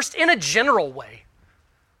that. First, in a general way.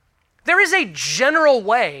 There is a general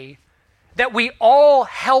way that we all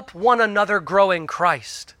help one another grow in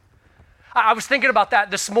Christ. I was thinking about that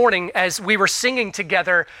this morning as we were singing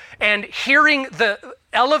together and hearing the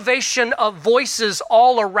elevation of voices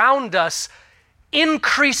all around us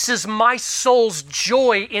increases my soul's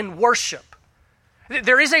joy in worship.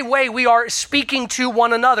 There is a way we are speaking to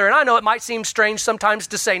one another, and I know it might seem strange sometimes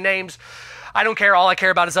to say names. I don't care. All I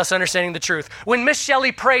care about is us understanding the truth. When Miss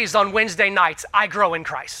Shelley prays on Wednesday nights, I grow in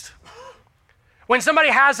Christ. When somebody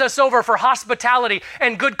has us over for hospitality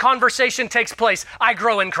and good conversation takes place, I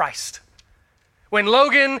grow in Christ. When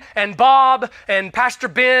Logan and Bob and Pastor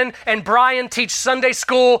Ben and Brian teach Sunday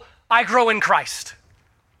school, I grow in Christ.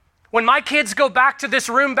 When my kids go back to this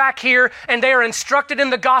room back here and they are instructed in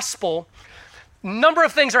the gospel, a number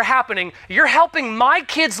of things are happening. You're helping my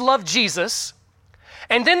kids love Jesus,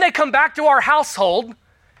 and then they come back to our household.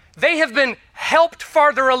 They have been helped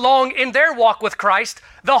farther along in their walk with Christ.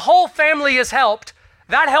 The whole family is helped.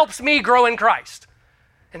 That helps me grow in Christ.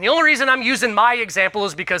 And the only reason I'm using my example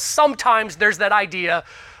is because sometimes there's that idea,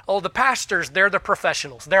 oh, the pastors, they're the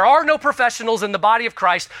professionals. There are no professionals in the body of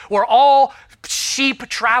Christ. We're all sheep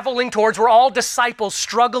traveling towards, we're all disciples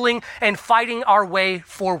struggling and fighting our way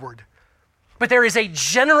forward. But there is a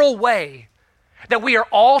general way that we are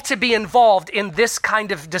all to be involved in this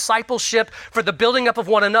kind of discipleship for the building up of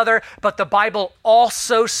one another, but the Bible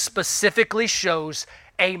also specifically shows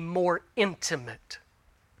a more intimate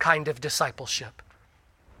kind of discipleship.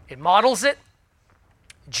 It models it.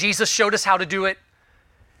 Jesus showed us how to do it.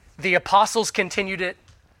 The apostles continued it.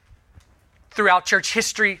 Throughout church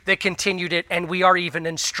history, they continued it, and we are even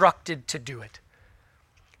instructed to do it.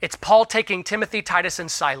 It's Paul taking Timothy, Titus,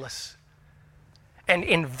 and Silas and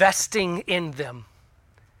investing in them.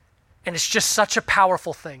 And it's just such a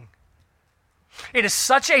powerful thing. It is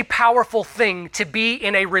such a powerful thing to be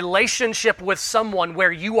in a relationship with someone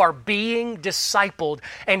where you are being discipled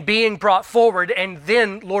and being brought forward, and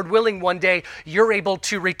then, Lord willing, one day you're able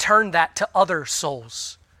to return that to other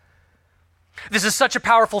souls. This is such a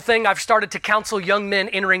powerful thing. I've started to counsel young men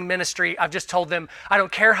entering ministry. I've just told them, I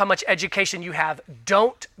don't care how much education you have,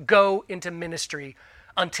 don't go into ministry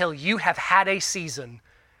until you have had a season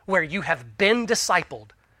where you have been discipled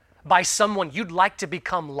by someone you'd like to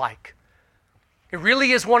become like. It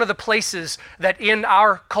really is one of the places that in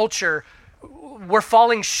our culture, we're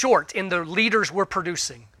falling short in the leaders we're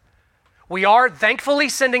producing. We are thankfully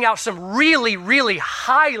sending out some really, really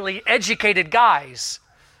highly educated guys,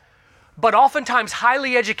 but oftentimes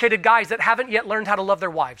highly educated guys that haven't yet learned how to love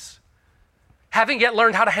their wives, haven't yet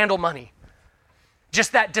learned how to handle money.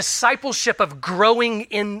 Just that discipleship of growing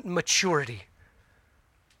in maturity.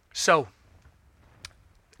 So,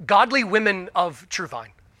 Godly women of True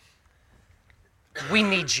Vine, we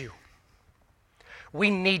need you. We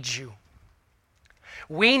need you.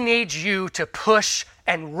 We need you to push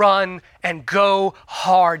and run and go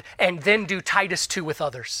hard and then do Titus 2 with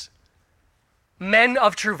others. Men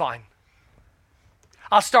of True Vine,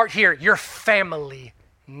 I'll start here. Your family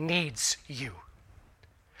needs you.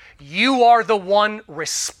 You are the one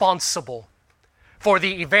responsible for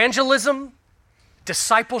the evangelism,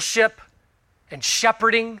 discipleship, and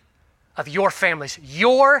shepherding of your families.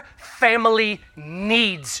 Your family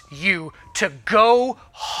needs you to go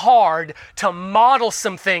hard, to model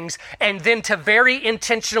some things, and then to very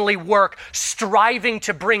intentionally work, striving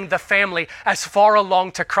to bring the family as far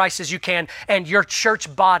along to Christ as you can. And your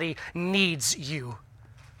church body needs you.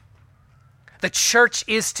 The church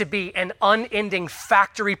is to be an unending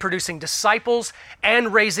factory producing disciples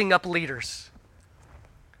and raising up leaders.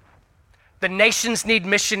 The nations need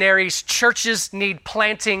missionaries. Churches need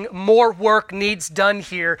planting. More work needs done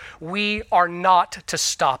here. We are not to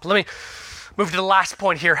stop. Let me move to the last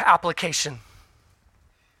point here, application.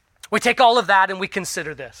 We take all of that and we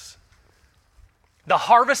consider this. The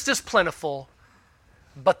harvest is plentiful,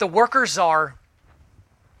 but the workers are,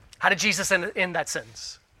 how did Jesus end that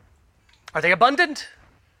sentence? Are they abundant?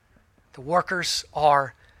 The workers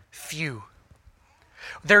are few.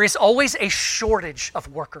 There is always a shortage of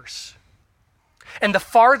workers. And the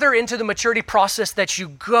farther into the maturity process that you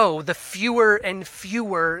go, the fewer and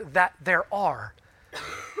fewer that there are.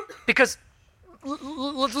 Because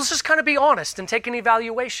let's just kind of be honest and take an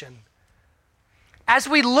evaluation. As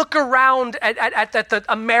we look around at the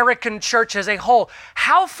American church as a whole,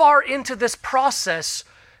 how far into this process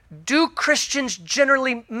do Christians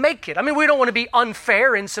generally make it? I mean, we don't want to be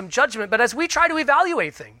unfair in some judgment, but as we try to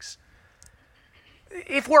evaluate things,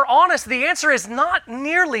 if we're honest, the answer is not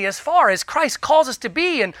nearly as far as Christ calls us to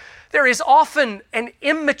be, and there is often an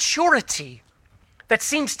immaturity that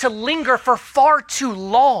seems to linger for far too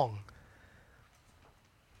long.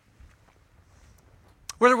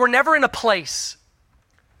 We're never in a place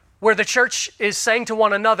where the church is saying to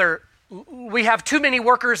one another, we have too many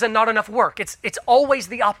workers and not enough work. It's always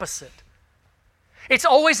the opposite. It's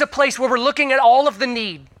always a place where we're looking at all of the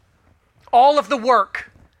need, all of the work,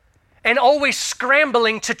 and always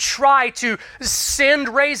scrambling to try to send,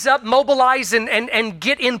 raise up, mobilize, and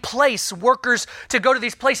get in place workers to go to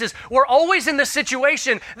these places. We're always in the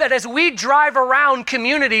situation that as we drive around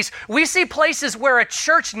communities, we see places where a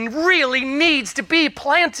church really needs to be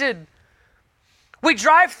planted. We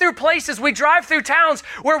drive through places, we drive through towns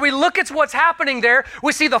where we look at what's happening there.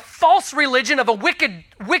 We see the false religion of a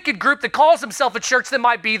wicked group that calls himself a church that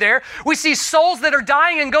might be there. We see souls that are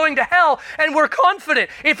dying and going to hell, and we're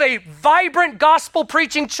confident if a vibrant gospel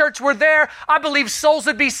preaching church were there, I believe souls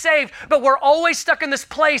would be saved. But we're always stuck in this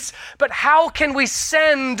place. But how can we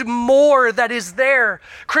send more that is there?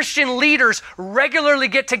 Christian leaders regularly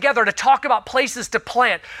get together to talk about places to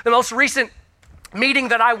plant. The most recent meeting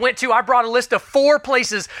that I went to, I brought a list of 4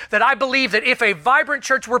 places that I believe that if a vibrant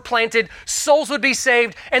church were planted, souls would be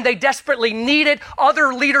saved, and they desperately need it.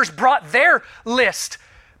 Other leaders brought their list.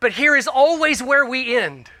 But here is always where we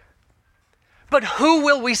end. But who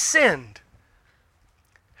will we send?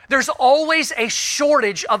 There's always a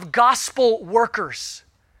shortage of gospel workers.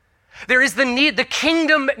 There is the need. The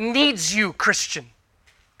kingdom needs you, Christian.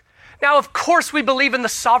 Now, of course, we believe in the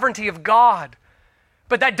sovereignty of God,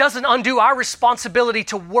 but that doesn't undo our responsibility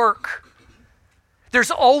to work.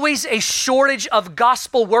 There's always a shortage of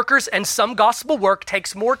gospel workers, and some gospel work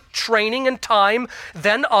takes more training and time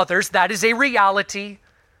than others. That is a reality.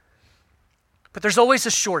 But there's always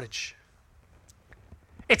a shortage.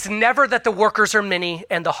 It's never that the workers are many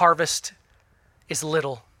and the harvest is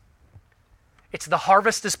little. It's the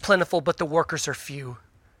harvest is plentiful, but the workers are few.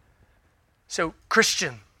 So,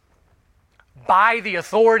 Christian, by the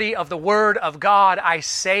authority of the Word of God, I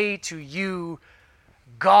say to you,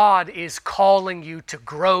 God is calling you to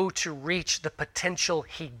grow to reach the potential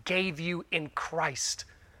He gave you in Christ.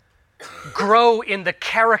 Grow in the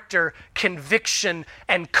character, conviction,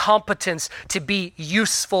 and competence to be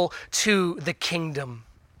useful to the kingdom.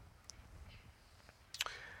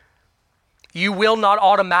 You will not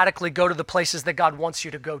automatically go to the places that God wants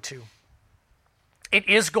you to go to. It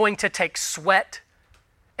is going to take sweat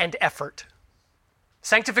and effort.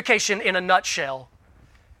 Sanctification, in a nutshell,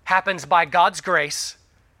 happens by God's grace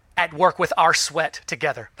at work with our sweat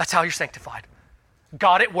together. That's how you're sanctified.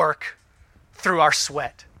 God at work through our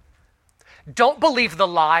sweat. Don't believe the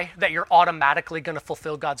lie that you're automatically going to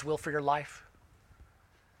fulfill God's will for your life.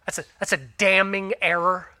 That's a damning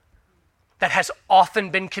error that has often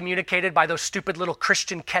been communicated by those stupid little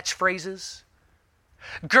Christian catchphrases.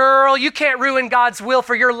 Girl, you can't ruin God's will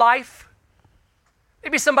for your life.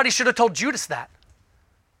 Maybe somebody should have told Judas that.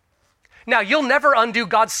 Now, you'll never undo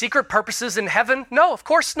God's secret purposes in heaven. No, of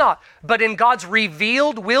course not. But in God's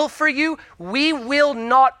revealed will for you, we will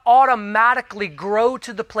not automatically grow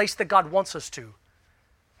to the place that God wants us to.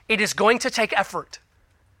 It is going to take effort.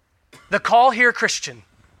 The call here, Christian,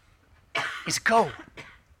 is go.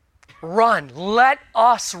 Run. Let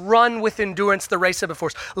us run with endurance the race set before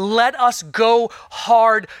us. Let us go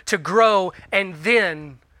hard to grow, and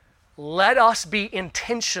then let us be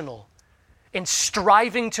intentional in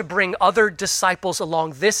striving to bring other disciples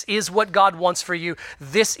along. This is what God wants for you.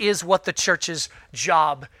 This is what the church's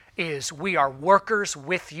job is. We are workers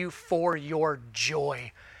with you for your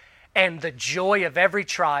joy and the joy of every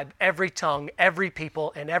tribe, every tongue, every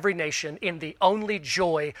people, and every nation in the only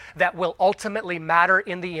joy that will ultimately matter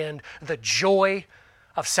in the end, the joy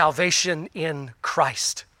of salvation in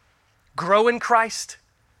Christ. Grow in Christ.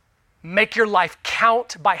 Make your life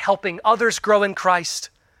count by helping others grow in Christ.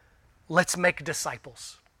 Let's make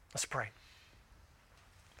disciples. Let's pray.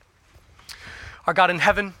 Our God in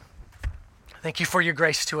heaven, thank you for your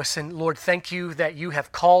grace to us. And Lord, thank you that you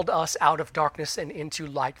have called us out of darkness and into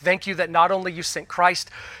light. Thank you that not only you sent Christ,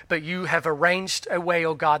 but you have arranged a way,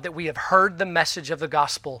 oh God, that we have heard the message of the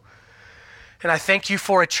gospel. And I thank you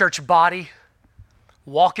for a church body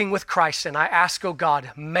walking with Christ. And I ask, oh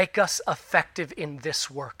God, make us effective in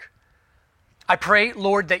this work. I pray,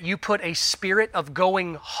 Lord, that you put a spirit of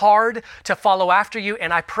going hard to follow after you.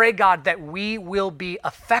 And I pray, God, that we will be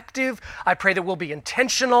effective. I pray that we'll be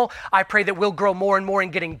intentional. I pray that we'll grow more and more in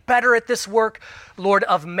getting better at this work, Lord,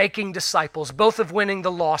 of making disciples, both of winning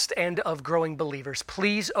the lost and of growing believers.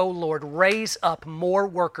 Please, oh Lord, raise up more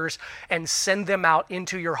workers and send them out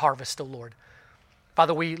into your harvest, oh Lord.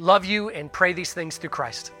 Father, we love you and pray these things through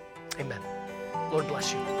Christ. Amen. Lord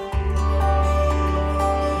bless you.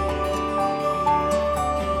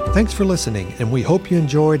 Thanks for listening, and we hope you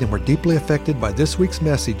enjoyed and were deeply affected by this week's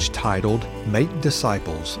message titled, Make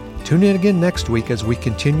Disciples. Tune in again next week as we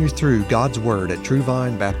continue through God's Word at True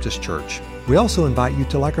Vine Baptist Church. We also invite you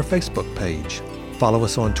to like our Facebook page. Follow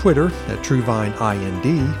us on Twitter at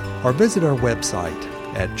TrueVineIND, or visit our website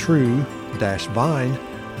at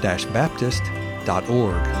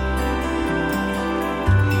true-vine-baptist.org.